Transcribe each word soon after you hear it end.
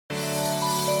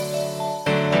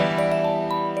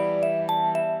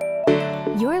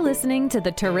listening to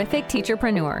The Terrific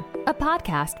Teacherpreneur, a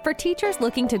podcast for teachers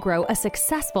looking to grow a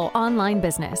successful online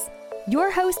business. Your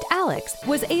host, Alex,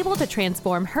 was able to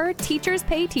transform her Teachers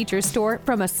Pay Teachers store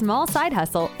from a small side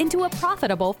hustle into a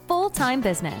profitable full-time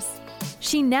business.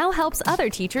 She now helps other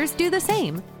teachers do the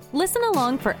same. Listen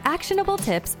along for actionable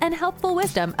tips and helpful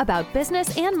wisdom about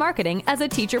business and marketing as a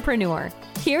teacherpreneur.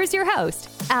 Here's your host,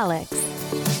 Alex.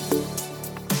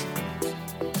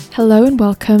 Hello and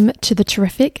welcome to the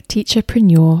Terrific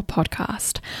Teacherpreneur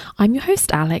podcast. I'm your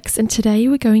host Alex, and today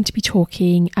we're going to be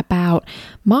talking about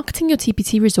marketing your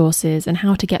TPT resources and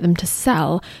how to get them to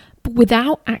sell, but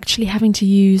without actually having to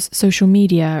use social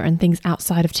media and things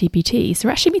outside of TPT. So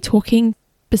we're actually be talking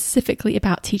specifically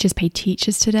about Teachers Pay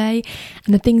Teachers today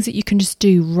and the things that you can just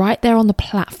do right there on the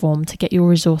platform to get your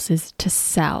resources to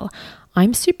sell.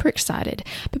 I'm super excited.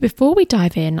 But before we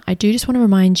dive in, I do just want to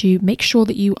remind you, make sure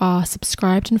that you are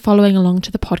subscribed and following along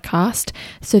to the podcast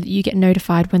so that you get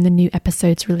notified when the new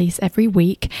episodes release every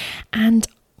week. And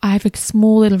I have a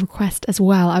small little request as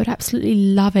well. I would absolutely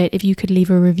love it if you could leave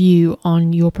a review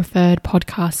on your preferred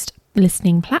podcast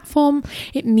listening platform.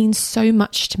 It means so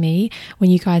much to me when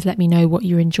you guys let me know what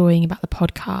you're enjoying about the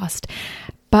podcast.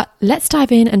 But let's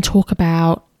dive in and talk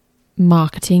about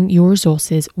marketing your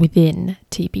resources within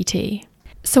TPT.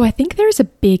 So I think there is a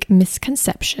big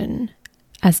misconception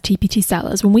as TPT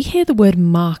sellers. When we hear the word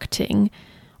marketing,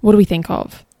 what do we think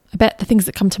of? I bet the things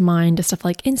that come to mind are stuff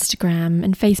like Instagram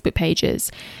and Facebook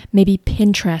pages, maybe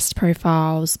Pinterest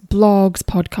profiles, blogs,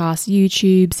 podcasts,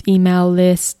 YouTubes, email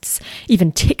lists,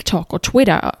 even TikTok or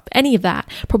Twitter. Any of that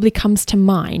probably comes to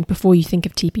mind before you think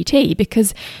of TPT,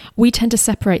 because we tend to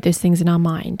separate those things in our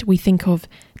mind. We think of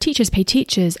Teachers Pay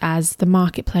Teachers as the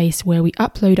marketplace where we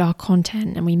upload our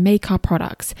content and we make our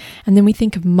products. And then we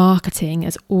think of marketing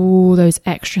as all those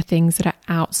extra things that are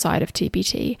outside of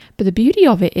TPT. But the beauty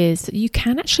of it is that you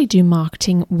can actually do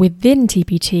marketing within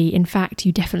TPT. In fact,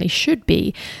 you definitely should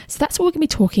be. So that's what we're going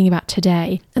to be talking about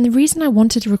today. And the reason I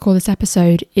wanted to record this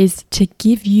episode is to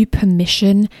give you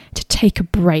permission to take a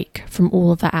break from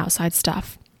all of that outside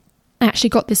stuff. I actually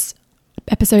got this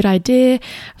episode idea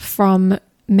from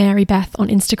Mary Beth on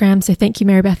Instagram. So thank you,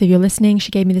 Mary Beth, if you're listening.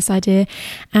 She gave me this idea.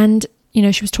 And, you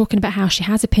know, she was talking about how she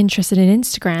has a Pinterest and an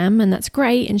Instagram, and that's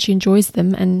great. And she enjoys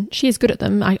them and she is good at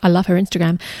them. I love her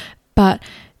Instagram. But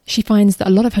she finds that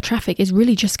a lot of her traffic is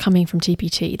really just coming from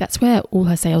TPT. That's where all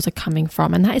her sales are coming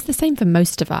from. And that is the same for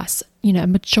most of us. You know, a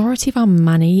majority of our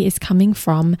money is coming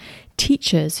from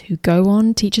teachers who go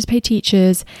on Teachers Pay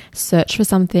Teachers, search for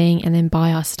something, and then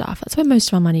buy our stuff. That's where most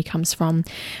of our money comes from.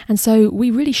 And so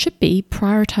we really should be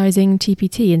prioritizing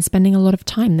TPT and spending a lot of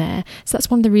time there. So that's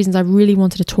one of the reasons I really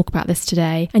wanted to talk about this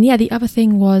today. And yeah, the other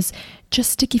thing was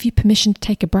just to give you permission to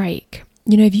take a break.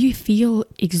 You know, if you feel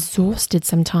exhausted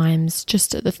sometimes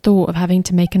just at the thought of having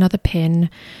to make another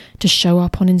pin, to show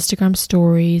up on Instagram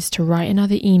stories, to write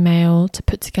another email, to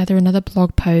put together another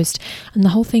blog post, and the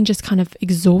whole thing just kind of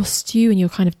exhausts you and you're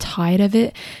kind of tired of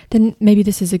it, then maybe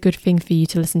this is a good thing for you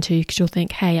to listen to, because you'll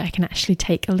think, hey, I can actually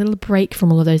take a little break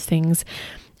from all of those things,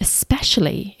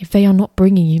 especially if they are not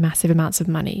bringing you massive amounts of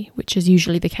money, which is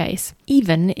usually the case.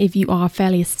 Even if you are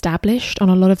fairly established on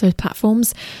a lot of those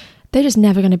platforms, they're just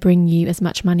never going to bring you as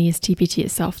much money as TPT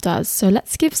itself does. So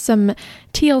let's give some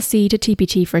TLC to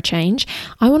TPT for a change.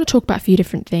 I want to talk about a few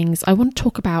different things. I want to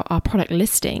talk about our product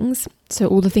listings, so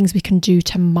all the things we can do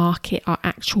to market our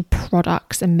actual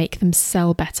products and make them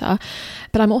sell better.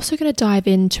 But I'm also going to dive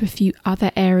into a few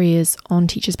other areas on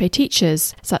Teachers Pay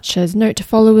Teachers, such as note to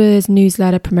followers,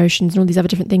 newsletter, promotions, and all these other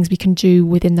different things we can do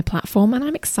within the platform. And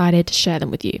I'm excited to share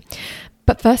them with you.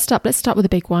 But first up, let's start with a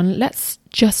big one. Let's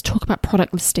just talk about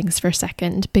product listings for a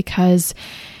second, because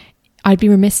I'd be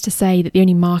remiss to say that the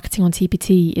only marketing on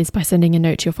TPT is by sending a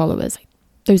note to your followers.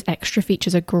 Those extra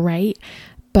features are great,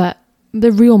 but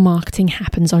the real marketing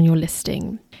happens on your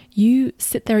listing. You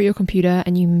sit there at your computer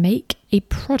and you make a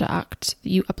product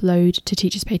that you upload to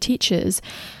Teachers Pay Teachers,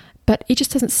 but it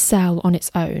just doesn't sell on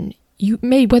its own. You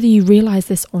may, whether you realize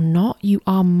this or not, you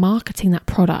are marketing that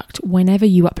product whenever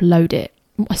you upload it.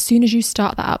 As soon as you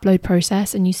start that upload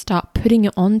process and you start putting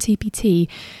it on TPT,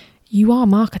 you are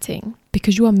marketing,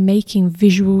 because you are making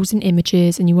visuals and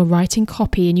images and you are writing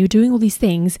copy and you're doing all these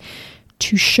things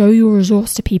to show your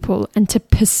resource to people and to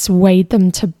persuade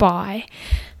them to buy.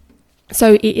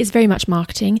 So it is very much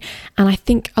marketing. And I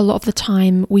think a lot of the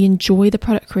time we enjoy the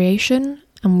product creation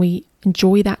and we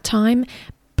enjoy that time,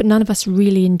 but none of us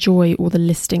really enjoy all the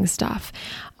listing stuff.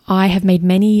 I have made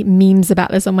many memes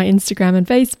about this on my Instagram and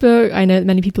Facebook. I know that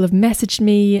many people have messaged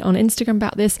me on Instagram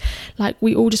about this. Like,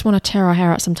 we all just want to tear our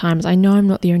hair out sometimes. I know I'm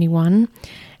not the only one.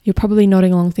 You're probably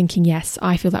nodding along thinking, yes,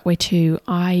 I feel that way too.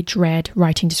 I dread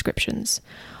writing descriptions.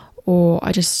 or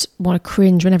I just want to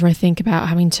cringe whenever I think about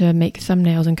having to make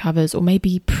thumbnails and covers, or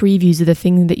maybe previews of the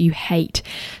thing that you hate.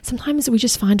 Sometimes we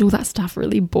just find all that stuff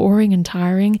really boring and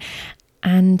tiring.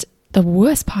 And the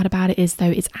worst part about it is, though,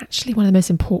 it's actually one of the most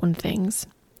important things.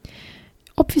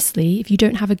 Obviously, if you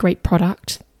don't have a great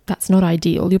product, that's not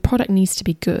ideal. Your product needs to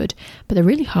be good. But the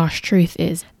really harsh truth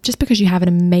is, just because you have an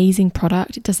amazing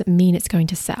product, it doesn't mean it's going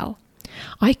to sell.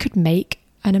 I could make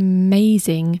an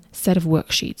amazing set of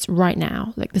worksheets right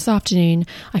now. Like this afternoon,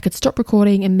 I could stop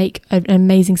recording and make an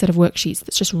amazing set of worksheets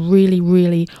that's just really,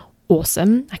 really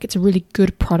awesome. Like it's a really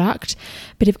good product.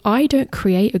 But if I don't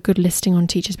create a good listing on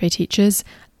Teachers Pay Teachers,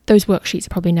 those worksheets are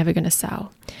probably never going to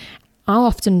sell. I'll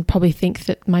often probably think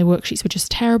that my worksheets were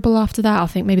just terrible after that. I'll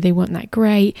think maybe they weren't that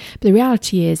great. But the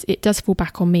reality is it does fall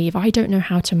back on me. If I don't know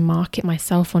how to market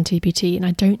myself on TPT and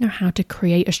I don't know how to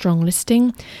create a strong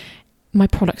listing, my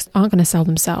products aren't going to sell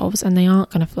themselves and they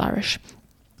aren't going to flourish.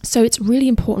 So it's really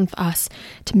important for us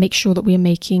to make sure that we are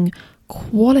making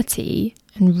quality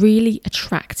and really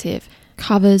attractive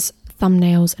covers,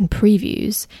 thumbnails and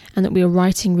previews, and that we are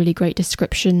writing really great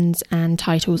descriptions and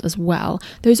titles as well.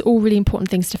 Those are all really important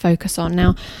things to focus on.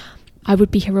 Now, I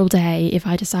would be here all day if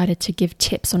I decided to give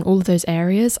tips on all of those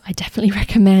areas. I definitely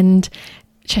recommend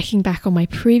checking back on my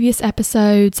previous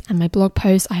episodes and my blog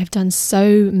posts. I have done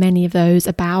so many of those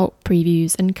about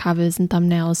previews and covers and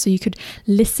thumbnails, so you could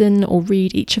listen or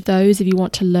read each of those if you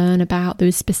want to learn about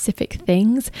those specific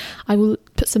things. I will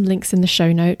put some links in the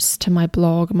show notes to my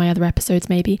blog, my other episodes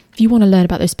maybe. If you want to learn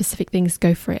about those specific things,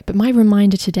 go for it. But my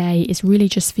reminder today is really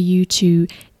just for you to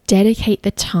dedicate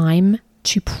the time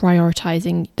to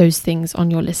prioritizing those things on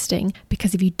your listing,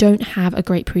 because if you don't have a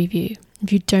great preview,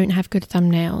 if you don't have good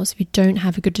thumbnails, if you don't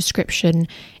have a good description,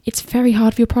 it's very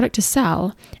hard for your product to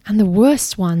sell. And the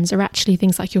worst ones are actually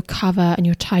things like your cover and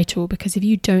your title, because if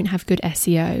you don't have good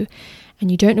SEO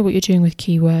and you don't know what you're doing with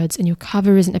keywords and your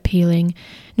cover isn't appealing,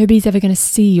 nobody's ever going to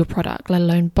see your product, let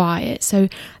alone buy it. So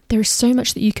there is so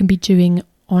much that you can be doing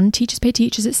on Teachers Pay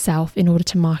Teachers itself in order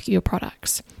to market your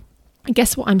products. I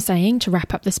guess what I'm saying to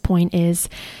wrap up this point is,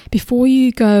 before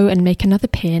you go and make another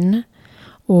pin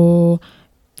or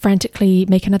frantically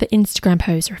make another Instagram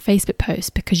post or a Facebook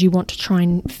post because you want to try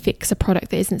and fix a product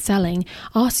that isn't selling,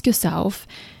 ask yourself,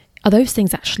 are those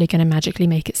things actually going to magically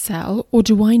make it sell? Or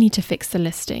do I need to fix the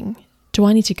listing? Do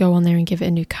I need to go on there and give it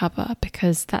a new cover?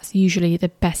 Because that's usually the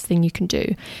best thing you can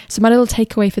do. So my little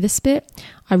takeaway for this bit,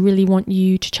 I really want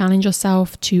you to challenge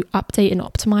yourself to update and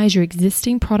optimize your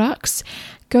existing products.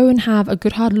 Go and have a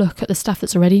good hard look at the stuff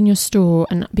that's already in your store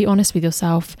and be honest with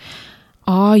yourself.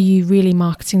 Are you really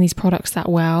marketing these products that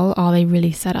well? Are they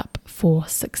really set up for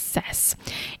success?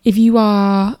 If you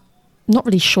are not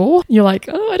really sure, you're like,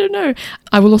 oh, I don't know,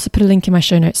 I will also put a link in my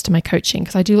show notes to my coaching,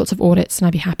 because I do lots of audits and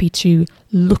I'd be happy to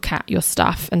look at your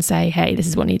stuff and say, hey, this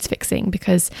is what needs fixing.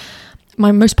 Because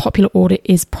my most popular audit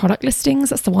is product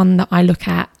listings. That's the one that I look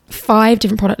at 5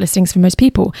 different product listings for most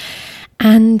people.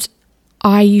 And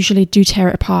I usually do tear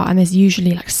it apart, and there's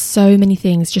usually like so many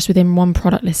things just within one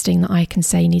product listing that I can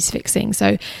say needs fixing.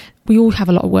 So we all have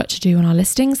a lot of work to do on our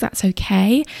listings. That's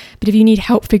okay. But if you need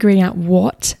help figuring out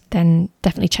what, then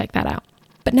definitely check that out.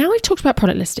 But now we've talked about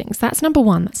product listings. That's number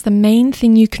 1. That's the main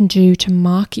thing you can do to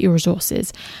market your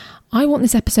resources. I want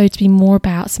this episode to be more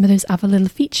about some of those other little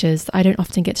features that I don't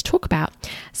often get to talk about.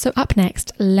 So up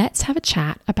next, let's have a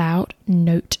chat about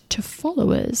Note to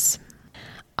Followers.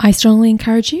 I strongly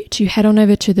encourage you to head on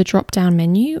over to the drop-down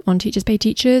menu on Teachers Pay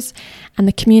Teachers and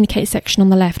the communicate section on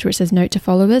the left where it says Note to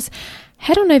Followers.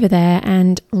 Head on over there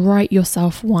and write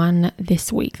yourself one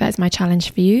this week. That is my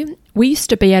challenge for you. We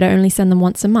used to be able to only send them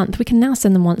once a month. We can now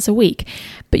send them once a week.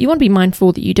 But you want to be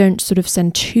mindful that you don't sort of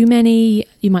send too many.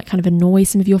 You might kind of annoy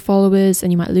some of your followers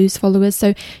and you might lose followers.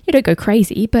 So you don't go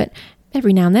crazy, but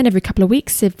every now and then, every couple of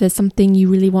weeks, if there's something you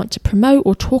really want to promote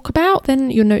or talk about, then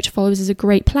your Note to Followers is a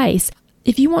great place.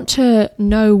 If you want to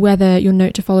know whether your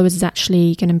Note to Followers is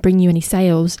actually going to bring you any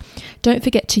sales, don't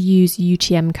forget to use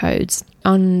UTM codes.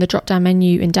 On the drop-down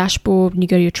menu in Dashboard, when you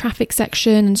go to your traffic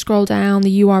section and scroll down,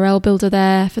 the URL builder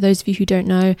there, for those of you who don't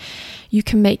know, you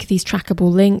can make these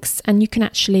trackable links and you can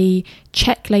actually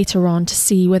check later on to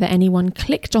see whether anyone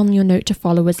clicked on your Note to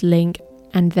Followers link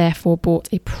and therefore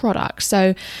bought a product.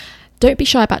 So don't be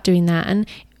shy about doing that. And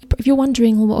if you're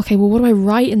wondering, what do I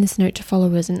write in this Note to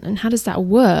Followers and how does that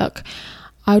work?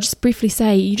 I'll just briefly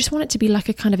say, you just want it to be like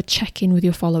a kind of a check-in with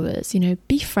your followers.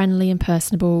 Be friendly and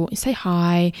personable, say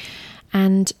hi,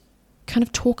 and kind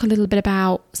of talk a little bit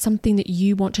about something that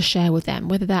you want to share with them,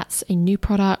 whether that's a new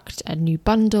product, a new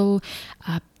bundle,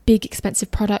 a big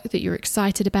expensive product that you're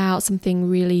excited about, something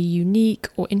really unique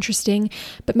or interesting.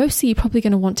 But mostly you're probably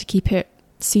going to want to keep it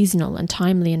seasonal and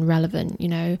timely and relevant.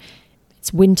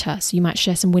 It's winter, so you might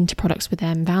share some winter products with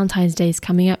them. Valentine's Day is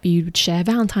coming up, you would share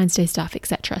Valentine's Day stuff,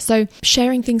 etc. So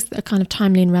sharing things that are kind of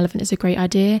timely and relevant is a great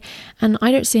idea. And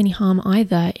I don't see any harm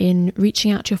either in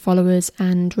reaching out to your followers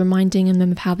and reminding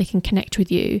them of how they can connect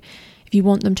with you. If you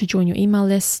want them to join your email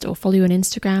list or follow you on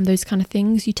Instagram, those kind of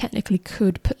things, you technically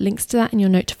could put links to that in your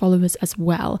note to followers as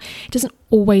well. It doesn't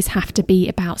always have to be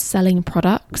about selling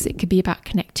products. It could be about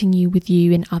connecting you with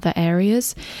you in other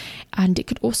areas. And it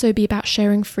could also be about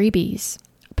sharing freebies,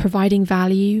 providing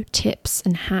value, tips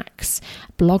and hacks,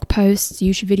 blog posts,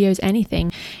 YouTube videos,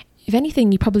 anything. If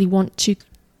anything, you probably want to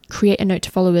create a note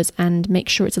to followers and make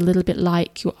sure it's a little bit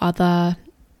like your other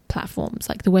platforms,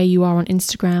 like the way you are on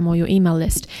Instagram or your email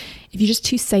list. If you're just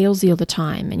too salesy all the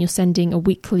time and you're sending a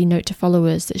weekly note to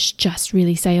followers that's just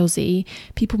really salesy,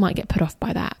 people might get put off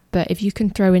by that. But if you can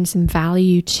throw in some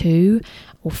value too,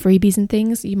 or freebies and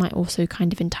things, you might also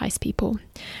kind of entice people.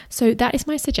 So that is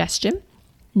my suggestion.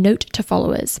 Note to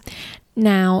followers.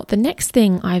 Now, the next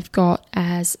thing I've got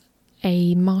as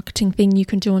a marketing thing you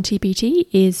can do on TPT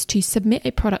is to submit a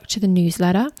product to the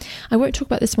newsletter. I won't talk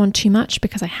about this one too much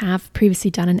because I have previously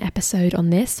done an episode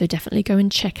on this, so definitely go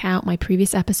and check out my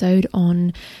previous episode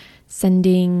on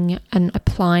sending and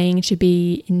applying to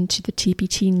be into the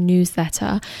TPT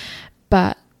newsletter.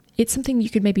 But it's something you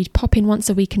could maybe pop in once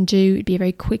a week and do. It'd be a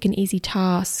very quick and easy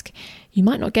task. You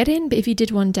might not get in, but if you did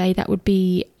one day, that would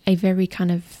be a very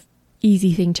kind of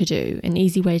easy thing to do, an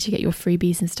easy way to get your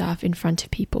freebies and stuff in front of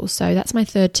people. So that's my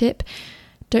third tip.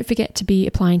 Don't forget to be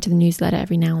applying to the newsletter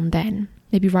every now and then.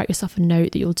 Maybe write yourself a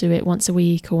note that you'll do it once a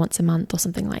week or once a month or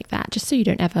something like that, just so you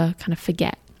don't ever kind of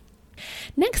forget.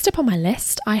 Next up on my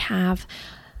list, I have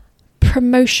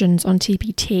promotions on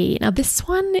TPT. Now this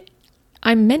one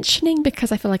I'm mentioning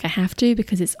because I feel like I have to,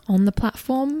 because it's on the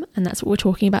platform and that's what we're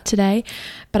talking about today,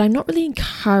 but I'm not really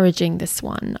encouraging this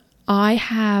one. I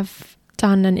have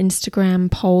done an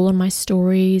Instagram poll on my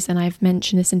stories and I've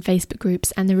mentioned this in Facebook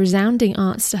groups, and the resounding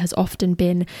answer has often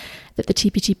been that the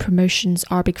TPT promotions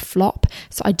are a big flop.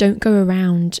 So I don't go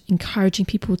around encouraging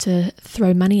people to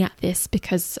throw money at this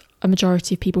because a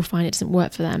majority of people find it doesn't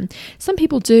work for them. Some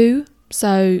people do.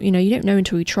 So, you don't know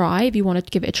until you try. If you want to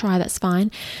give it a try, that's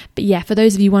fine. But yeah, for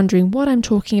those of you wondering what I'm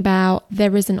talking about,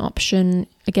 there is an option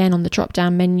again on the drop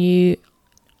down menu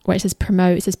where it says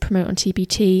promote on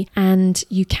TPT, and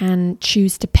you can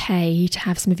choose to pay to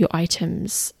have some of your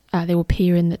items. They will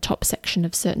appear in the top section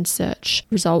of certain search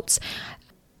results.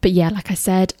 But yeah, like I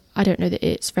said, I don't know that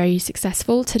it's very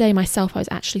successful. Today myself, I was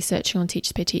actually searching on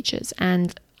Teachers Pay Teachers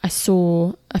and I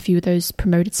saw a few of those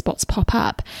promoted spots pop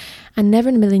up, and never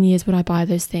in a million years would I buy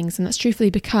those things. And that's truthfully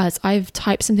because I've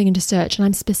typed something into search and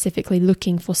I'm specifically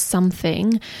looking for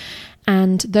something,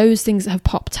 and those things that have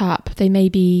popped up, they may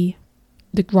be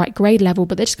the right grade level,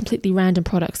 but they're just completely random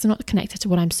products. They're not connected to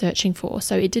what I'm searching for.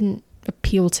 So it didn't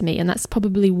appeal to me, and that's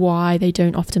probably why they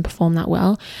don't often perform that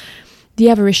well.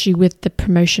 The other issue with the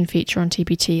promotion feature on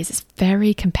TPT is it's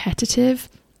very competitive.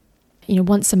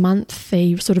 Once a month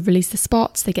they sort of release the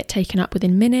spots, they get taken up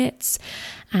within minutes,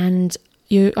 and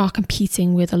you are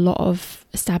competing with a lot of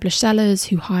established sellers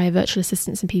who hire virtual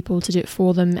assistants and people to do it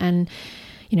for them, and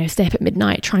stay up at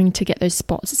midnight trying to get those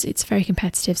spots. It's very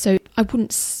competitive. So I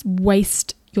wouldn't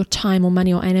waste your time or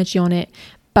money or energy on it.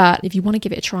 But if you want to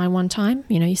give it a try one time,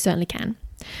 you certainly can.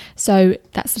 So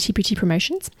that's the TPT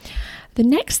promotions. The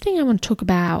next thing I want to talk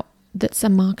about that's a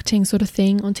marketing sort of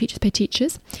thing on Teachers Pay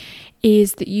Teachers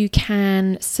is that you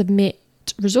can submit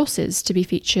resources to be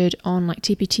featured on like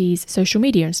TPT's social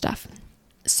media and stuff.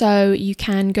 So you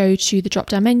can go to the drop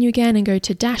down menu again and go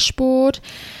to dashboard,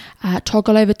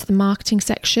 toggle over to the marketing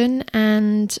section,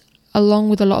 and along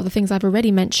with a lot of the things I've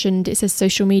already mentioned, it says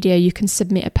social media. You can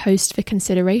submit a post for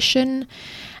consideration,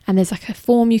 and there's like a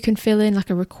form you can fill in, like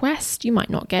a request. You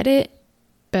might not get it,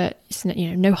 but it's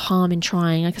no harm in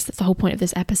trying. I guess that's the whole point of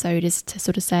this episode, is to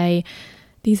sort of say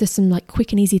these are some like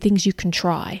quick and easy things you can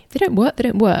try. If they don't work, they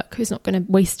don't work. It's not going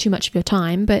to waste too much of your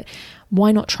time, but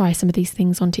why not try some of these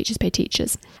things on Teachers Pay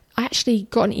Teachers? I actually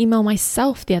got an email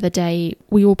myself the other day.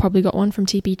 We all probably got one from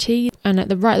TPT, and at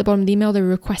the bottom of the email, they were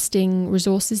requesting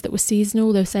resources that were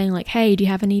seasonal. They were saying like, hey, do you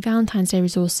have any Valentine's Day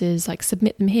resources? Like,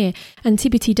 submit them here. And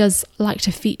TPT does like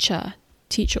to feature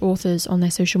teacher authors on their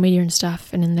social media and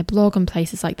stuff, and in their blog and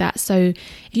places like that. So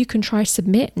if you can try to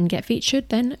submit and get featured,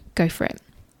 then go for it.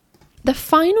 The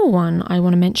final one I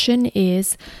want to mention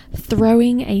is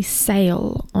throwing a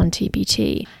sale on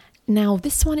TPT. Now,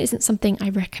 this one isn't something I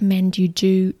recommend you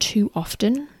do too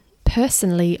often.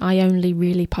 Personally, I only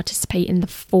really participate in the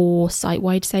 4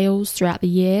 site-wide sales throughout the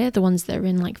year, the ones that are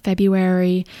in like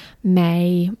February,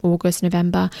 May, August,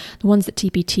 November, the ones that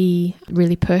TPT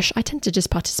really push. I tend to just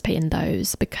participate in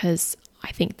those because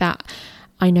I think that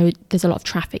I know there's a lot of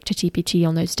traffic to TPT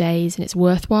on those days and it's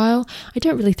worthwhile. I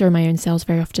don't really throw my own sales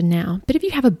very often now. But if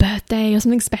you have a birthday or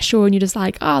something special and you're just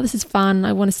like, oh, this is fun,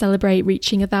 I want to celebrate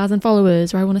reaching 1,000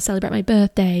 followers, or I want to celebrate my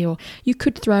birthday, or you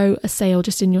could throw a sale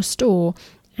just in your store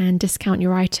and discount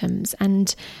your items.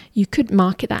 And you could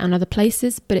market that on other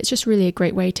places, but it's just really a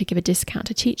great way to give a discount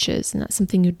to teachers. And that's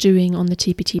something you're doing on the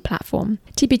TPT platform.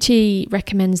 TPT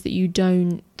recommends that you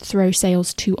don't throw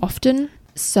sales too often.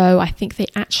 So I think they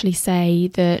actually say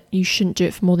that you shouldn't do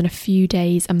it for more than a few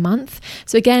days a month.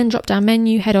 So again, drop down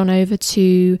menu, head on over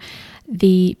to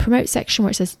the promote section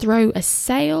where it says throw a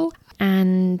sale,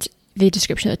 and the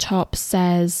description at the top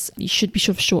says you should be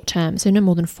sure for short term, so no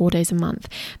more than 4 days a month.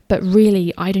 But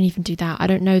really, I don't even do that. I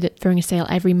don't know that throwing a sale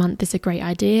every month is a great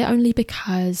idea, only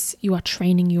because you are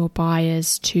training your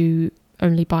buyers to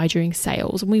only buy during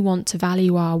sales, and we want to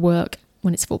value our work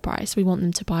when it's full price. We want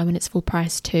them to buy when it's full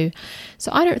price too.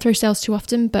 So I don't throw sales too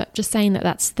often, but just saying that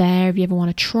that's there if you ever want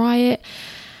to try it.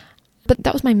 But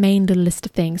that was my main little list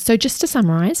of things. So just to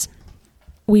summarize,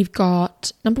 we've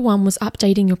got number 1 was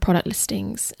updating your product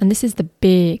listings. And this is the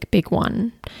big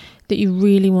one that you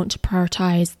really want to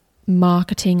prioritize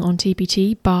marketing on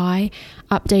TPT by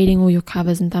updating all your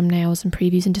covers and thumbnails and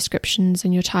previews and descriptions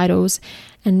and your titles,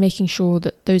 and making sure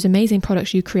that those amazing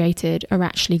products you created are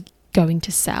actually going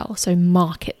to sell. So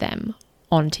market them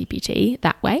on TPT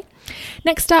that way.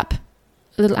 Next up,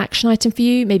 a little action item for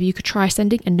you. Maybe you could try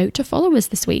sending a note to followers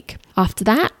this week. After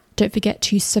that, don't forget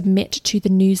to submit to the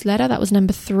newsletter. That was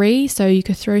number 3. So you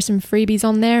could throw some freebies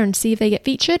on there and see if they get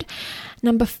featured.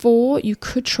 Number 4, you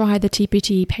could try the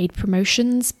TPT paid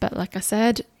promotions, but like I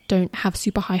said, don't have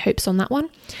super high hopes on that one.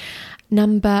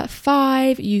 Number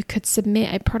 5, you could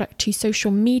submit a product to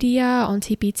social media on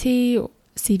TPT,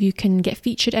 see if you can get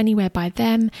featured anywhere by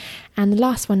them. And the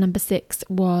last one, number 6,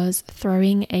 was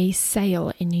throwing a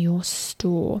sale in your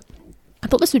store. I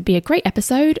thought this would be a great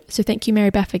episode, so thank you, Mary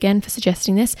Beth, again for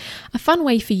suggesting this. A fun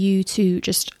way for you to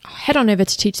just head on over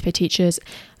to Teachers Pay Teachers,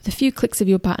 with a few clicks of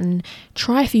your button,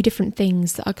 try a few different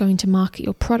things that are going to market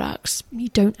your products. You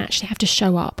don't actually have to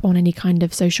show up on any kind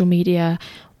of social media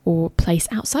or place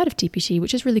outside of TPT,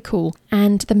 which is really cool.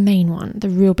 And the main one, the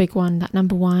real big one, that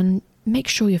number 1, make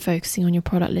sure you're focusing on your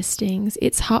product listings.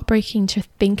 It's heartbreaking to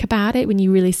think about it when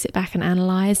you really sit back and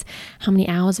analyze how many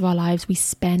hours of our lives we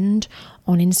spend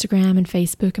on Instagram and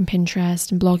Facebook and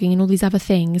Pinterest and blogging and all these other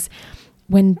things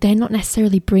when they're not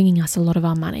necessarily bringing us a lot of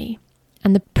our money.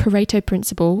 And the Pareto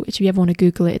principle, which if you ever want to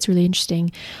Google it, it's really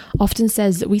interesting, often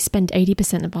says that we spend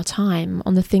 80% of our time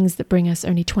on the things that bring us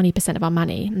only 20% of our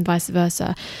money, and vice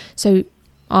versa. So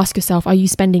ask yourself, are you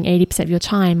spending 80% of your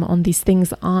time on these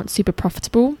things that aren't super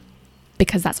profitable?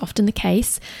 Because that's often the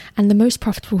case. And the most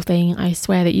profitable thing, I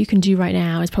swear, that you can do right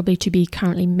now is probably to be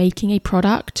currently making a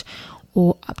product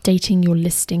or updating your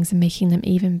listings and making them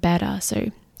even better.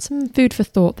 So some food for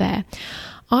thought there.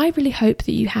 I really hope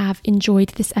that you have enjoyed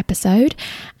this episode.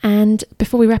 And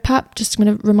before we wrap up, just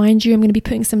going to remind you, I'm going to be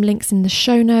putting some links in the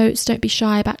show notes. Don't be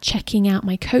shy about checking out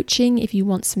my coaching if you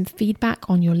want some feedback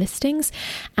on your listings.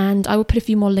 And I will put a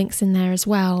few more links in there as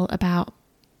well about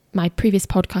my previous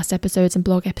podcast episodes and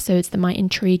blog episodes that might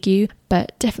intrigue you,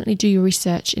 but definitely do your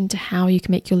research into how you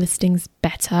can make your listings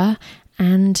better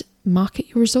and market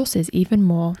your resources even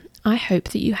more. I hope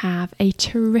that you have a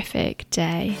terrific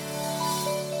day.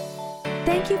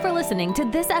 Thank you for listening to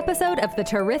this episode of The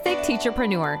Terrific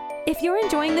Teacherpreneur. If you're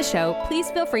enjoying the show,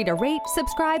 please feel free to rate,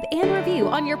 subscribe, and review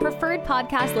on your preferred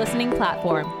podcast listening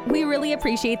platform. We really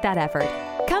appreciate that effort.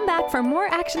 Come back for more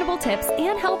actionable tips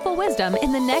and helpful wisdom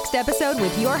in the next episode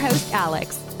with your host,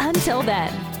 Alex. Until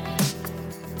then.